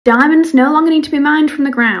Diamonds no longer need to be mined from the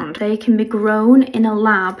ground. They can be grown in a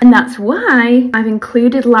lab. And that's why I've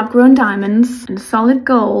included lab-grown diamonds and solid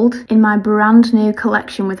gold in my brand new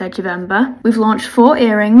collection with Edge of Ember. We've launched 4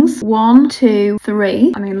 earrings. 1, 2,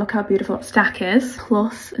 3. I mean, look how beautiful that stack is.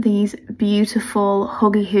 Plus these beautiful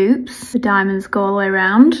huggy hoops. The diamonds go all the way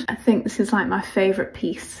around. I think this is like my favourite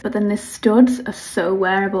piece. But then the studs are so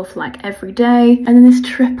wearable for like every day. And then this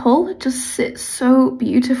triple just sits so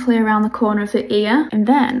beautifully around the corner of the ear. And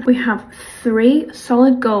then we have 3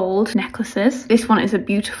 solid gold necklaces. This one is a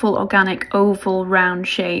beautiful organic oval round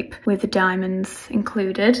shape with the diamonds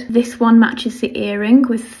included. This one matches the earring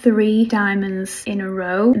with 3 diamonds in a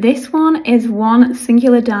row. This one is 1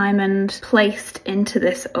 singular diamond placed into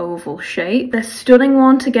this oval shape. They're stunning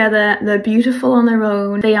worn together. They're beautiful on their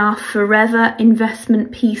own. They are forever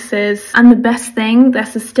investment pieces. And the best thing, they're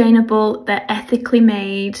sustainable, they're ethically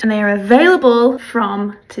made, and they are available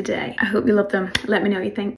from today. I hope you love them. Let me know what you think.